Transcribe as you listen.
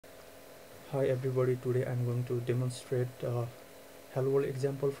Hi everybody, today I'm going to demonstrate hello world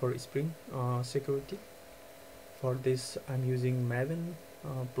example for Spring security. For this I'm using Maven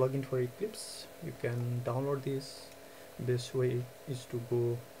plugin for Eclipse. You can download this. Best way is to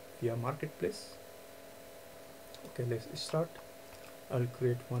go via marketplace. Okay, let's start. I'll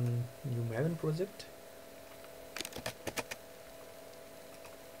create one new Maven project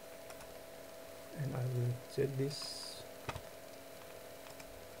and I will set this.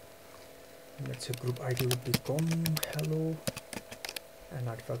 Let's say group ID would become hello and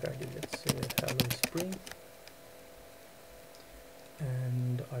artifact ID, let's say hello spring,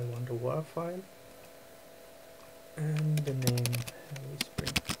 and I want a WAR file and the name hello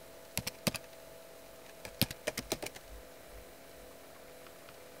spring.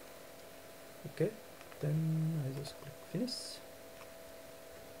 Okay, then I just click finish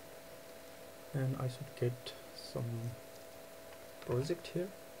and I should get some project here.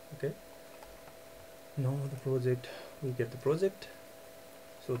 Okay, now the project, we get the project.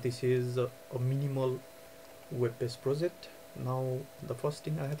 So this is a minimal web-based project. Now the first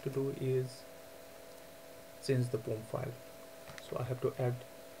thing I have to do is change the POM file. So I have to add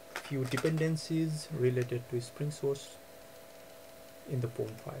few dependencies related to Spring source in the POM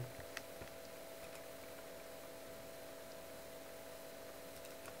file.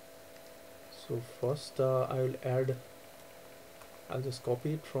 So first I'll just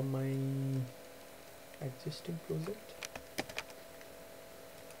copy it from my existing project.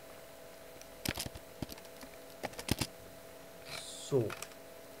 So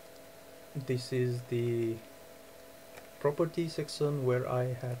this is the property section where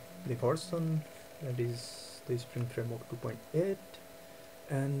I have the version, that is the Spring Framework 2.8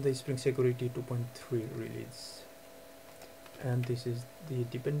 and the Spring Security 2.3 release, and this is the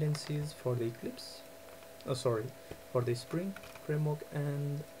dependencies for the Eclipse, for the Spring Framework,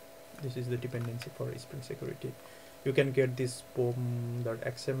 and this is the dependency for Spring Security. You can get this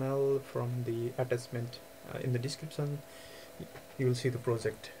pom.xml from the attachment in the description. You will see the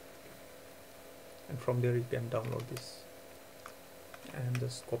project, and from there you can download this and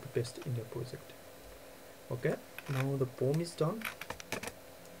just copy paste in your project. Okay, now the POM is done.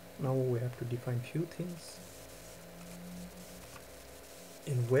 Now we have to define few things.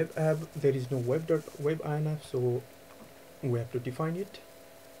 In web app there is no web.web.inf, so we have to define it.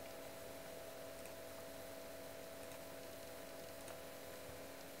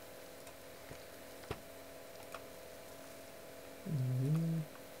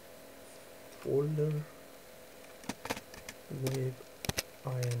 Folder web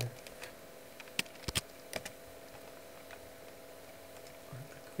inf.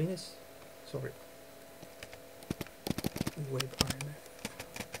 Finish. Sorry. Web inf.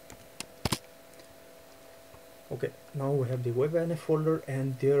 Okay, now we have the web inf folder,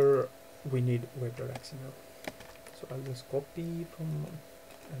 and there we need web.xml. So I'll just copy from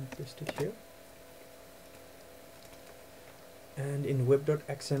and paste it here. And in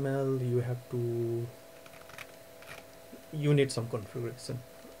web.xml you need some configuration.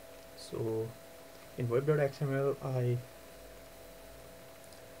 So in web.xml I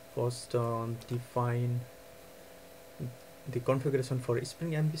first define the configuration for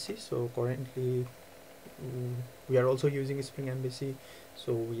Spring MVC. So currently we are also using Spring MVC,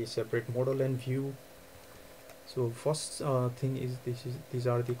 so we separate model and view. So first thing is these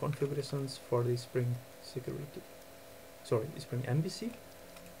are the configurations for the Spring security, Spring MVC.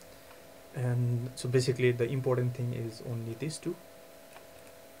 And so basically the important thing is only these two.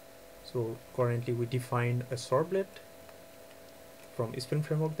 So currently we defined a servlet from Spring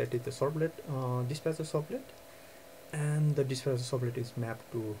Framework, that is the servlet, dispatcher servlet, and the dispatcher servlet is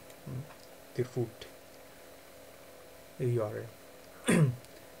mapped to the root URL.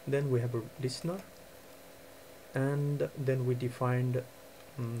 Then we have a listener, and then we defined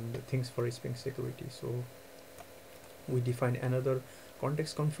the things for Spring security. So we define another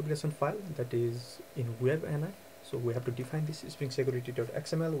context configuration file that is in web.ini. So we have to define this Spring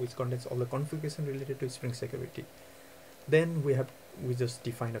security.xml, which contains all the configuration related to Spring security. Then we just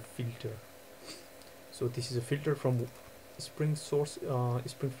define a filter. So this is a filter from Spring source,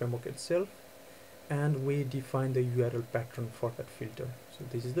 Spring Framework itself, and we define the URL pattern for that filter. So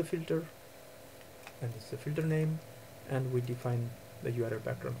this is the filter, and this is the filter name, and we define the URL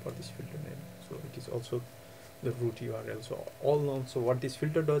pattern for this filter name. So it is also the root URL. So all known. So what this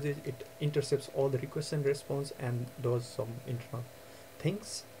filter does is it intercepts all the request and response and does some internal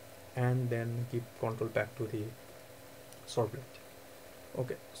things, and then give control back to the servlet.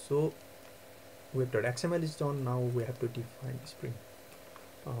 Okay, so web.xml is done. Now we have to define Spring.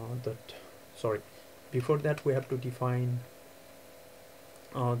 Before that we have to define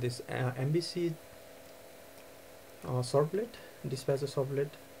this MVC servlet, dispatcher servlet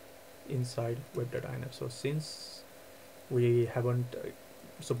inside web.inf. So since we haven't,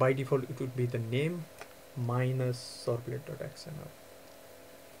 so by default it would be the name minus servlet.xml,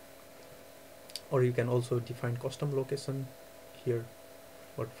 or you can also define custom location here,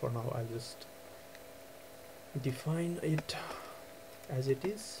 but for now I'll just define it as it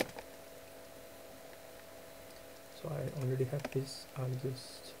is. So I already have this, I'll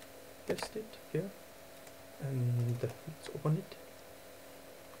just paste it here and let's open it.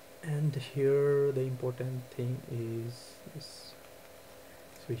 And here the important thing is this.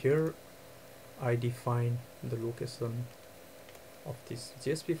 So here I define the location of these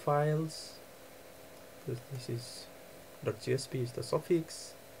JSP files. This is .jsp is the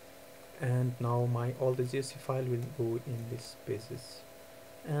suffix, and now my all the JSP file will go in these pages.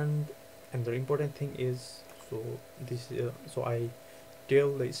 And the important thing is, so this so I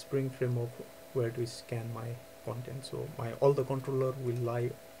tell the Spring framework where to scan my content. So my all the controller will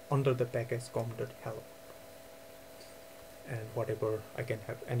lie under the package com.hello, and whatever I can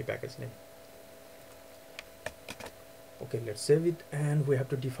have any package name. Okay, let's save it, and we have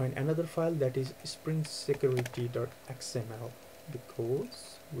to define another file, that is spring secuirty.xml,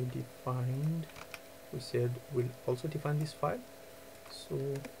 because we said we'll also define this file. So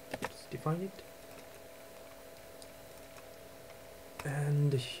let's define it.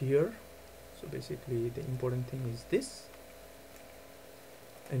 And here, so basically the important thing is this,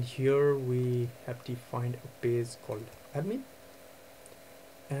 and here we have defined a page called admin,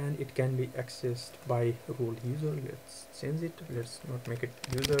 and it can be accessed by role user. Let's change it, let's not make it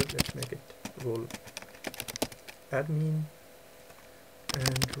user, let's make it role admin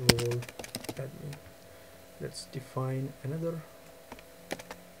and role admin. Let's define another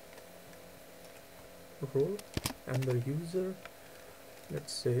role, another user.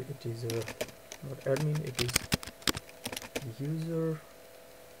 Let's say it is not admin, it is user,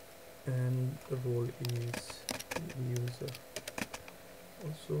 and the role is user.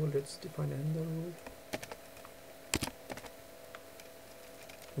 Also let's define another role,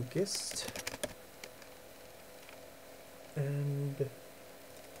 guest, and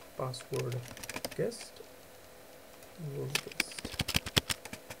password guest, role guest.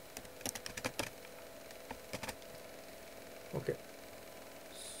 Okay,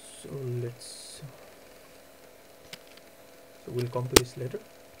 so we'll come to this later.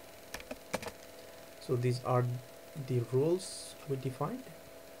 So these are the roles we defined,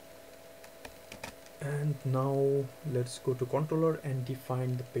 and now let's go to controller and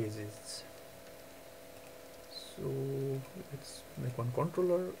define the pages. So let's make one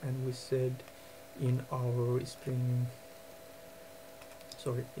controller, and we said in our Spring,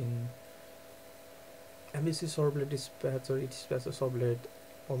 sorry, in MVC servlet dispatcher, it dispatcher servlet,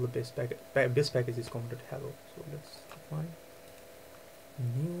 all the base package is com.hello. So let's define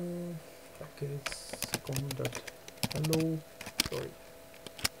new package com.hello, sorry,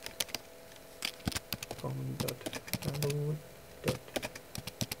 com.hello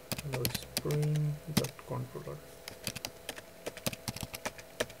spring.controller.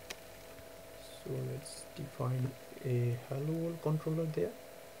 So let's define a hello world controller there.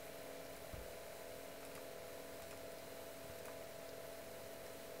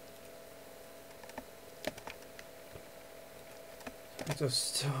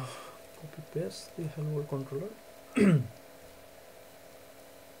 Just copy paste the hello world controller.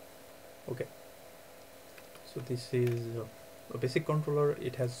 Okay, so this is a basic controller.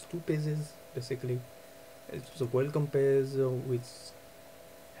 It has two pages basically. It's a welcome page which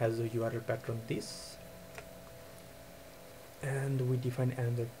has a URL pattern this, and we define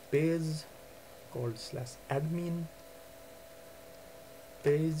another page called /admin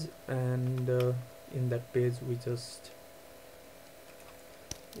page, and in that page we'll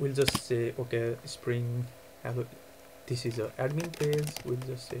just say, okay, Spring hello, this is a admin page. We'll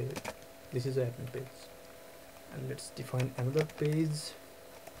just say this is an admin page, and let's define another page.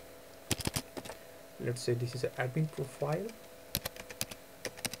 Let's say this is an admin profile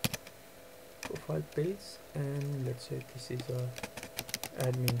page, and let's say this is a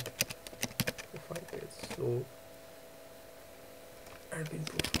admin profile page. So admin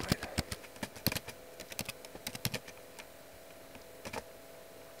profile.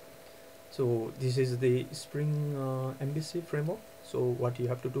 So this is the Spring MVC framework. So what you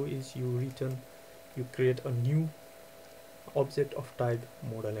have to do is you create a new object of type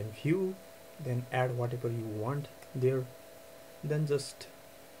model and view, then add whatever you want there, then just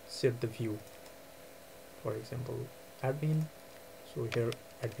set the view. For example, admin. So here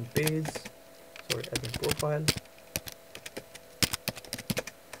admin page, sorry, admin profile,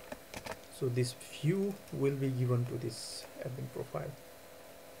 So this view will be given to this admin profile,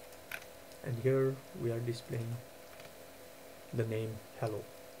 and here we are displaying the name hello,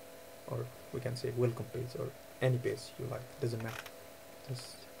 or we can say welcome page, or any page you like, doesn't matter.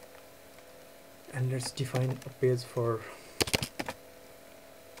 Just, and let's define a page for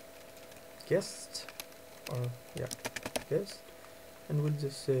guest, or yeah, guest, and we'll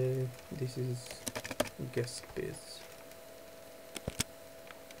just say this is guest page.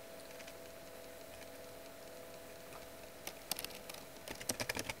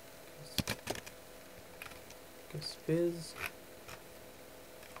 Guest page,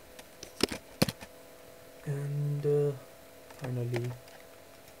 and finally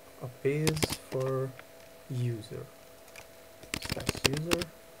a page for user slash user.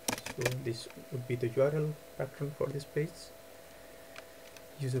 So this would be the URL pattern for this page,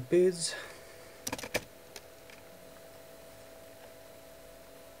 user page,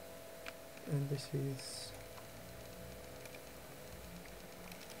 and this is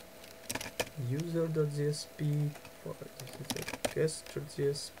user.jsp, or this is a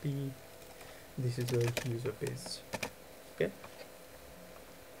guest.jsp, this is a user page. Okay,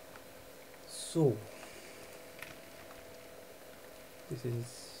 so this is,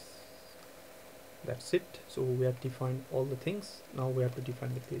 that's it. So we have defined all the things. Now we have to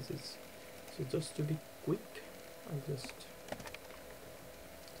define the pages. So just to be quick, I'll just,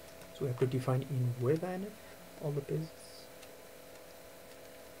 so we have to define in web.inf all the pages.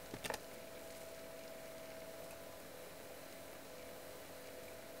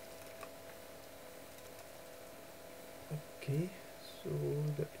 Okay, so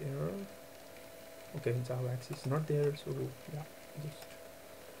the error, okay, Java axis is not there, so yeah, just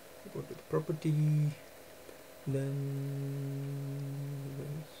go to the property, then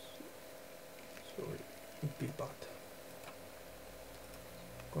sorry, build path,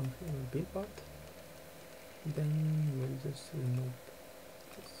 control build path, then we'll just remove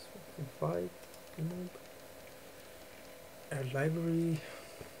this 5, remove, add library,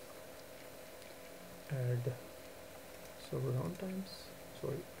 add server runtimes.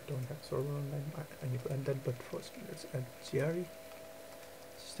 Sorry, I don't have server runtime. I need to add that, but first let's add GRE,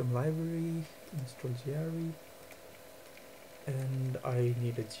 system library, install GRE, and I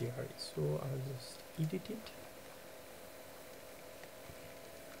need a GRE, so I'll just edit it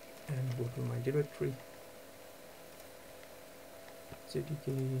and go to my directory. JDK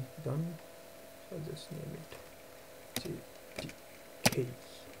done, so I'll just name it JDK.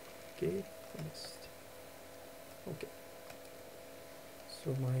 Okay, next. Okay, so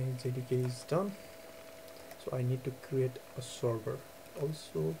my JDK is done, so I need to create a server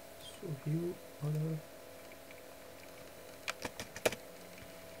also. So view other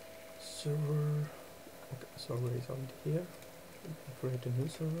server. Okay, server is already here. Create a new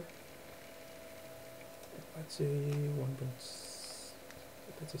server. Let's say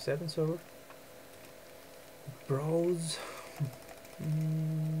 1.7 server. Browse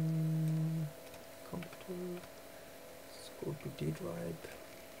computer. Let's go to D drive,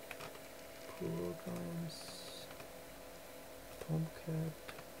 programs, Tomcat.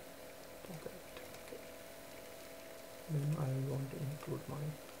 Okay. Then I want to include my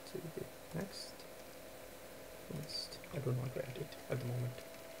JDK. Next. I don't want to add it at the moment.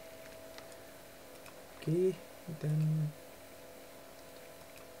 Okay, then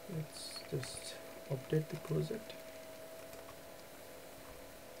let's just update the project.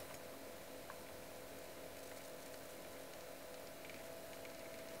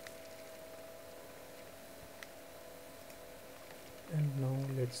 And now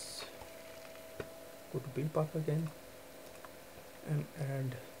let's go to build path again and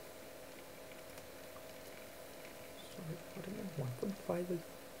add, sorry, what am I, 1.5?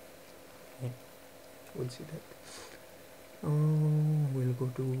 Yeah, we'll see that. We'll go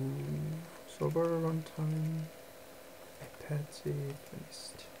to server runtime, Apache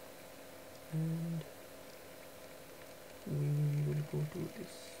finished, and we will go to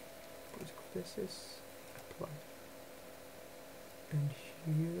this project classes, apply, and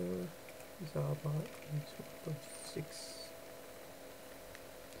here Java is 1.6.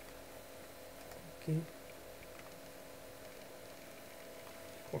 Okay,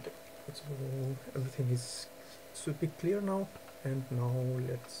 so everything is should be clear now, and now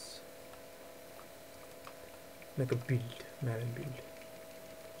let's make a build, maven build.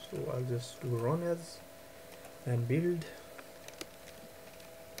 So I'll just do run as and build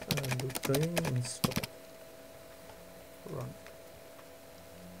and do train install run.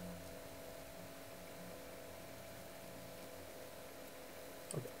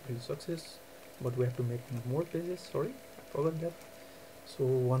 Okay, build success, but we have to make more pages. Sorry, I forgot that. So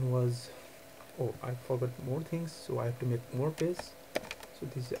one was oh, I forgot more things, so I have to make more page. So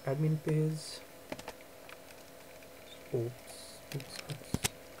this is the admin page. Oops.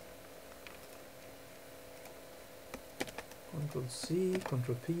 Control C,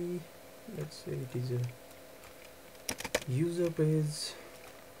 Control P. Let's say it is a user page.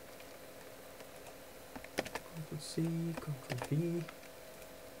 Control C, Control V.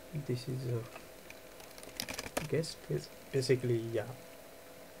 This is a guest page. Basically, yeah.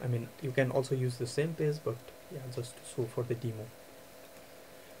 I mean, you can also use the same page, but yeah, just to show for the demo.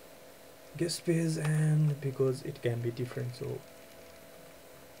 Guest page, and because it can be different, so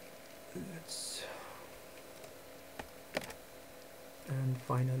let's. And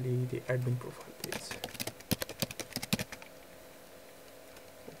finally, the admin profile page.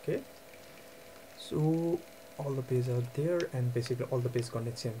 Okay. So all the pages are there, and basically all the pages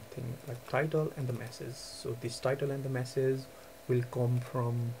contain same thing, like title and the message. So this title and the message will come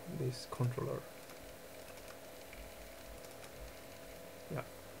from this controller. Yeah,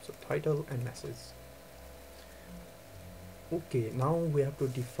 so title and message. Okay, now we have to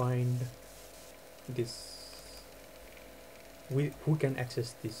define this. Who can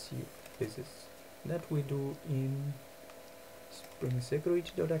access these pages? That we do in Spring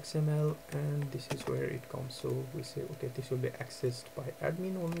secuirty.xml, and this is where it comes. So we say, okay, this will be accessed by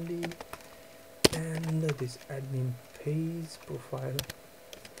admin only, and this admin page profile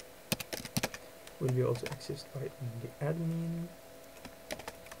will be also accessed by only admin.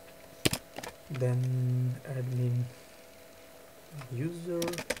 Then admin user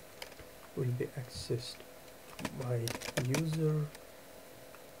will be accessed by user,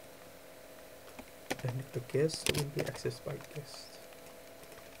 and the guest will be accessed by guest.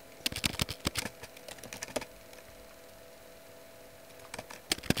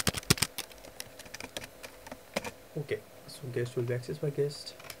 Okay, so guest will be accessed by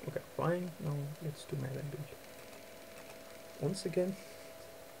guest. Okay, fine. Now let's do maven build once again.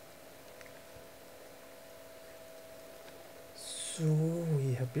 So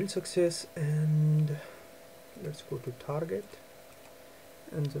we have build success, and let's go to target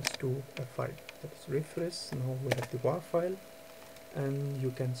and just do a file. Let's refresh. Now we have the war file, and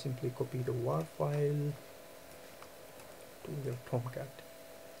you can simply copy the war file to your Tomcat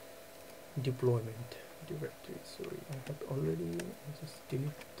deployment directory. Sorry, I have already. Just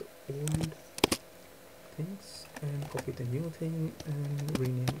delete the old things and copy the new thing and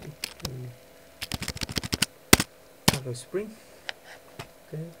rename it to Hello Spring.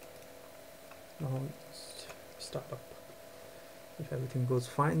 Okay, now just start up. If everything goes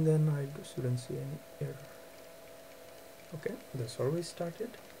fine, then I shouldn't see any error. Okay, the server started.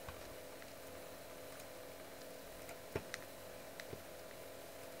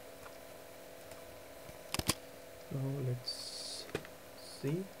 Now let's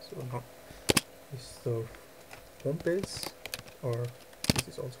see. So now this is the home page, or this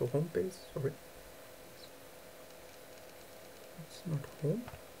is also home page. Sorry, it's not home.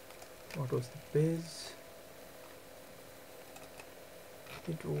 What was the page?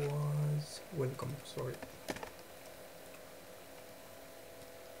 It was welcome. Sorry.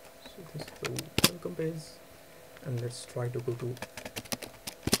 So this is the welcome page, and let's try to go to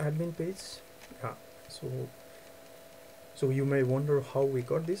admin page. Yeah. So you may wonder how we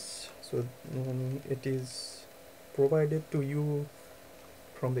got this. So it is provided to you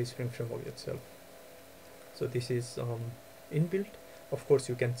from the Spring framework itself. So this is inbuilt. Of course,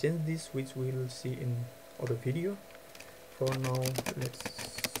 you can change this, which we will see in other video. For now, let's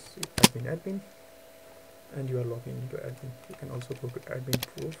see admin, and you are logging into admin. You can also go to admin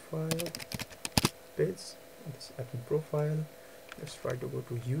profile page. This admin profile. Let's try to go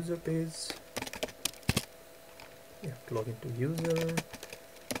to user page. You have to log into user.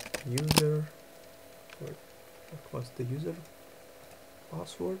 Sorry, what was the user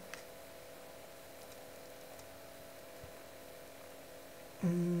password?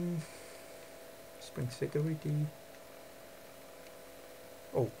 Spring secuirty.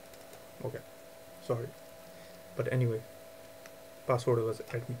 Oh, okay, sorry, but anyway, password was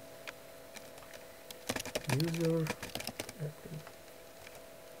admin. User admin.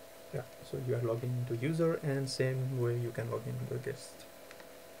 Yeah, so you are logging into user, and same way you can log into guest.